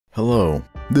Hello,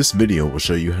 this video will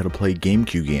show you how to play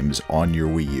GameCube games on your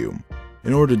Wii U.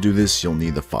 In order to do this, you'll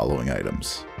need the following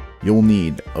items. You'll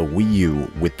need a Wii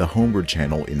U with the Homebrew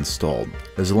channel installed.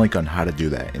 There's a link on how to do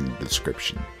that in the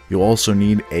description. You'll also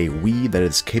need a Wii that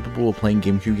is capable of playing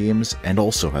GameCube games and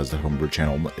also has the Homebrew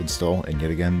channel installed, and yet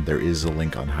again, there is a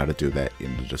link on how to do that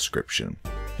in the description.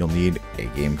 You'll need a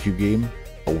GameCube game,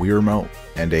 a Wii Remote,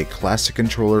 and a classic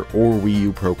controller or Wii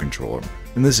U Pro controller.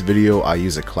 In this video, I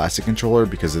use a classic controller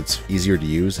because it's easier to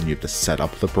use and you have to set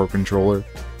up the Pro controller.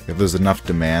 If there's enough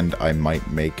demand, I might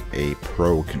make a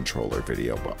Pro controller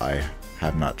video, but I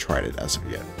have not tried it as of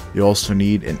yet. You also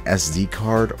need an SD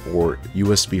card or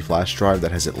USB flash drive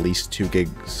that has at least 2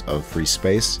 gigs of free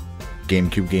space.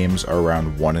 GameCube games are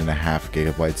around 1.5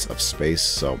 gigabytes of space,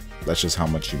 so that's just how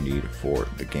much you need for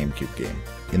the GameCube game.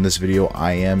 In this video,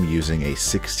 I am using a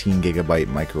 16 gigabyte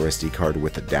micro SD card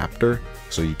with adapter,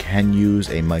 so you can use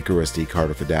a micro SD card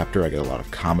with adapter. I get a lot of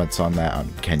comments on that,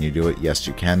 can you do it? Yes,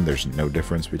 you can. There's no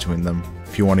difference between them.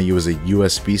 If you want to use a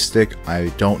USB stick, I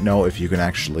don't know if you can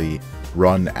actually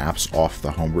run apps off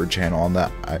the Homebrew channel on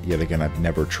that. Yet again, I've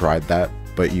never tried that,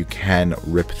 but you can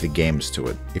rip the games to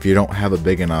it. If you don't have a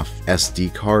big enough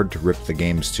SD card to rip the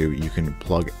games to, you can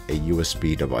plug a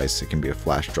USB device. It can be a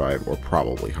flash drive or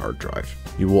probably hard drive.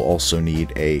 You will also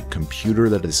need a computer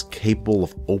that is capable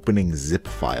of opening zip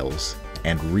files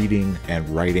and reading and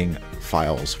writing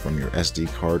files from your SD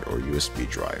card or USB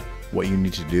drive. What you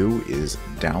need to do is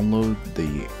download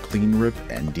the CleanRip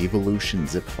and Devolution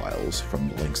zip files from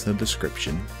the links in the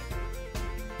description.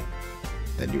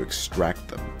 Then you extract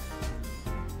them.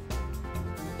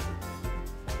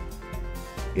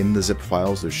 In the zip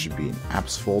files, there should be an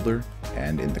apps folder,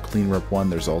 and in the CleanRip one,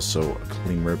 there's also a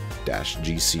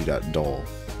cleanrip-gc.dol.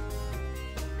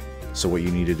 So what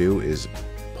you need to do is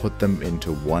put them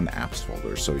into one apps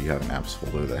folder. So you have an apps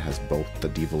folder that has both the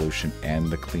Devolution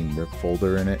and the CleanRip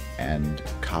folder in it, and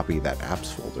copy that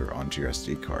apps folder onto your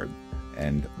SD card.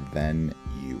 And then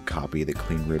you copy the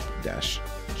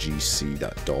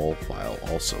cleanrip-gc.dol file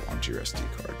also onto your SD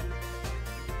card.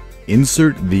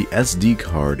 Insert the SD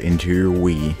card into your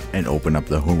Wii and open up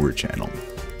the Homebrew channel.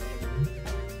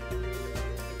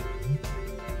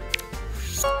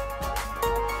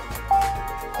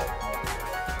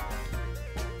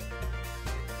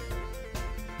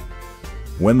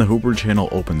 When the Homebrew channel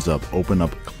opens up, open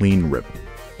up CleanRip.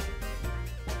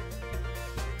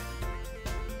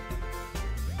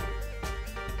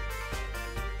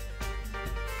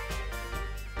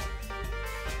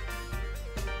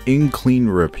 In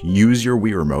CleanRip, use your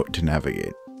Wii Remote to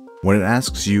navigate. When it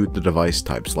asks you the device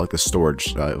type, select the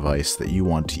storage device that you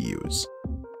want to use.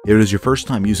 If it is your first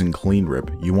time using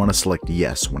CleanRip, you want to select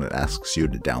yes when it asks you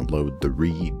to download the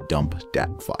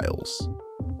re-dump.dat files.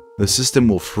 The system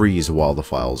will freeze while the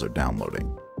files are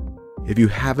downloading. If you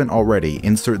haven't already,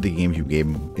 insert the GameCube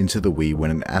game into the Wii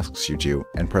when it asks you to,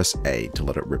 and press A to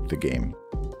let it rip the game.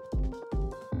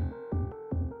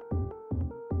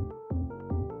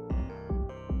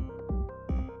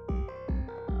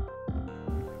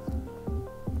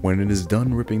 When it is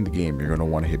done ripping the game, you're going to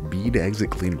want to hit B to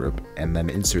exit CleanRip, and then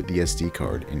insert the SD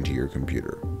card into your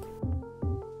computer.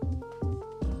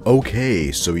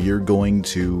 Okay, so you're going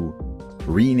to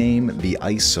rename the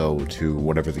ISO to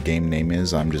whatever the game name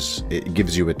is. It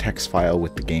gives you a text file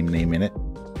with the game name in it.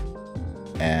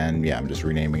 And yeah, I'm just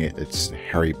renaming it. It's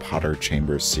Harry Potter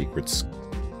Chamber of Secrets,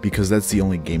 because that's the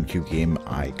only GameCube game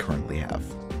I currently have.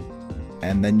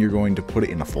 And then you're going to put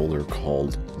it in a folder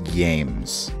called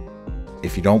Games.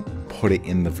 If you don't put it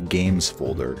in the Games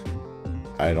folder,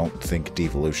 I don't think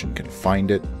Devolution can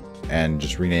find it, and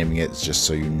just renaming it is just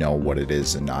so you know what it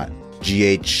is and not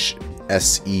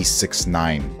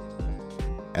GHSE69.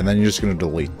 And then you're just going to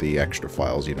delete the extra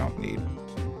files you don't need,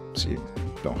 so you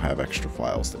don't have extra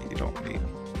files that you don't need.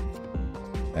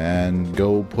 And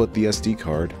go put the SD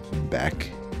card back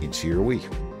into your Wii.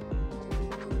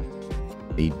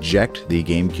 Eject the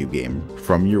GameCube game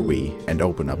from your Wii and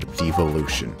open up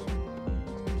Devolution.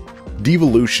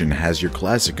 Devolution has your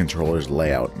classic controller's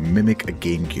layout mimic a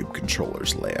GameCube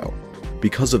controller's layout.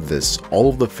 Because of this, all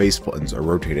of the face buttons are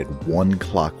rotated 1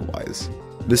 clockwise.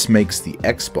 This makes the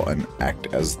X button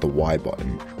act as the Y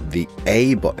button, the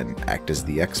A button act as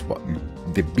the X button,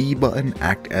 the B button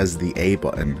act as the A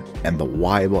button, and the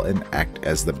Y button act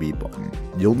as the B button.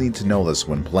 You'll need to know this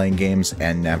when playing games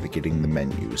and navigating the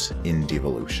menus in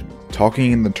Devolution.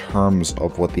 Talking in the terms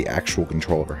of what the actual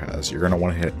controller has, you're going to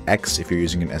want to hit X if you're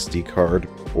using an SD card,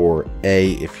 or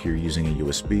A if you're using a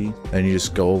USB. Then you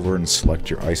just go over and select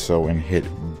your ISO and hit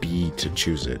B to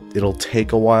choose it. It'll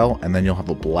take a while, and then you'll have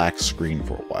a black screen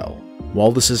for a while.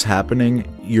 While this is happening,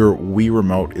 your Wii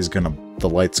Remote is the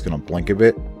light's gonna blink a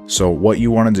bit, So what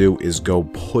you want to do is go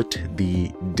put the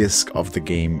disc of the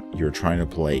game you're trying to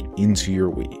play into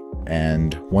your Wii.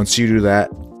 And once you do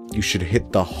that, you should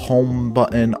hit the home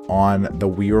button on the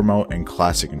Wii Remote and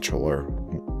Classic Controller.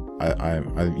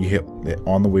 You hit it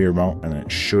on the Wii Remote and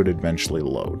it should eventually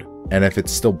load. And if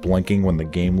it's still blinking when the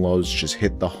game loads, just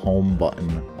hit the home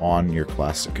button on your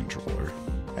Classic Controller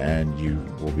and you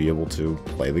will be able to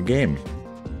play the game.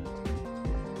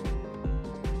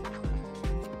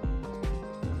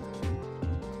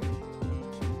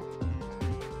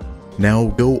 Now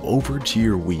go over to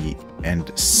your Wii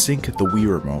and sync the Wii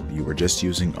Remote you were just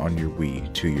using on your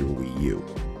Wii to your Wii U.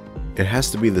 It has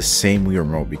to be the same Wii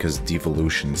Remote because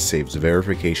Devolution saves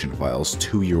verification files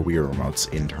to your Wii Remote's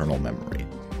internal memory.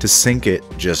 To sync it,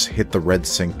 just hit the red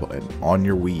sync button on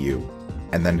your Wii U,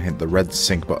 and then hit the red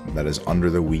sync button that is under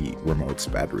the Wii Remote's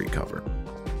battery cover.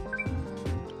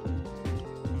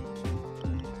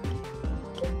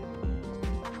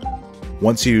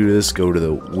 Once you do this, go to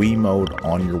the Wii mode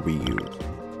on your Wii U.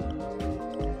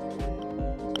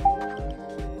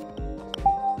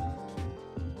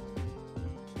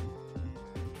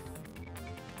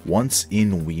 Once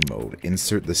in Wii mode,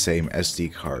 insert the same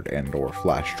SD card and or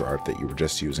flash drive that you were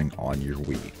just using on your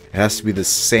Wii. It has to be the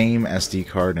same SD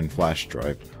card and flash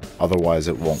drive, otherwise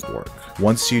it won't work.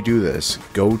 Once you do this,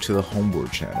 go to the Homebrew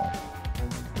channel.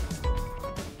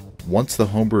 Once the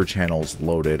Homebrew channel is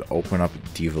loaded, open up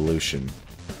Devolution.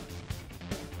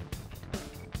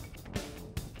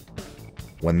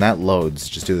 When that loads,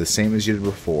 just do the same as you did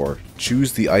before.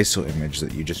 Choose the ISO image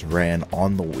that you just ran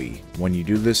on the Wii. When you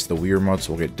do this, the Wii remotes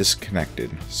will get disconnected.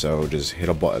 So just hit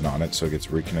a button on it so it gets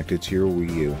reconnected to your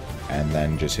Wii U. And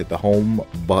then just hit the home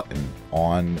button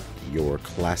on your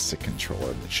Classic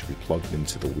Controller that should be plugged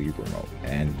into the Wii remote.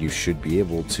 And you should be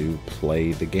able to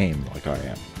play the game like I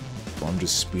am. So I'm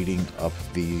just speeding up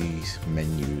these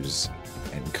menus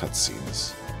and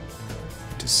cutscenes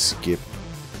to skip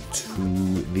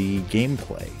to the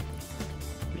gameplay,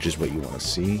 which is what you want to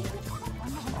see.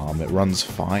 It runs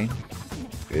fine.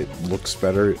 It looks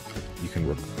better. You can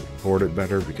record it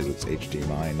better because it's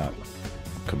HDMI, not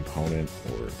component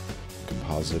or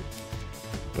composite.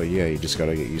 But yeah, you just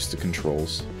gotta get used to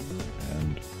controls,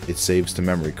 and it saves to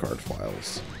memory card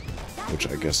files, which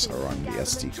I guess are on the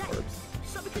SD card.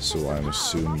 So I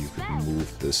assume you could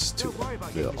move this to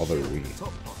the other Wii,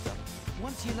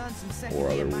 or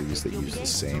other Wiis that use the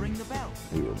same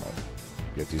Wii Remote.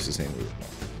 You have to use the same Wii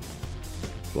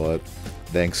Remote. But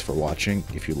thanks for watching.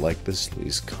 If you like this,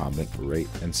 please comment, rate,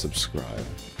 and subscribe.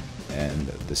 And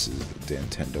this is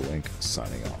Nintendo Inc.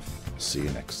 signing off. See you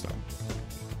next time.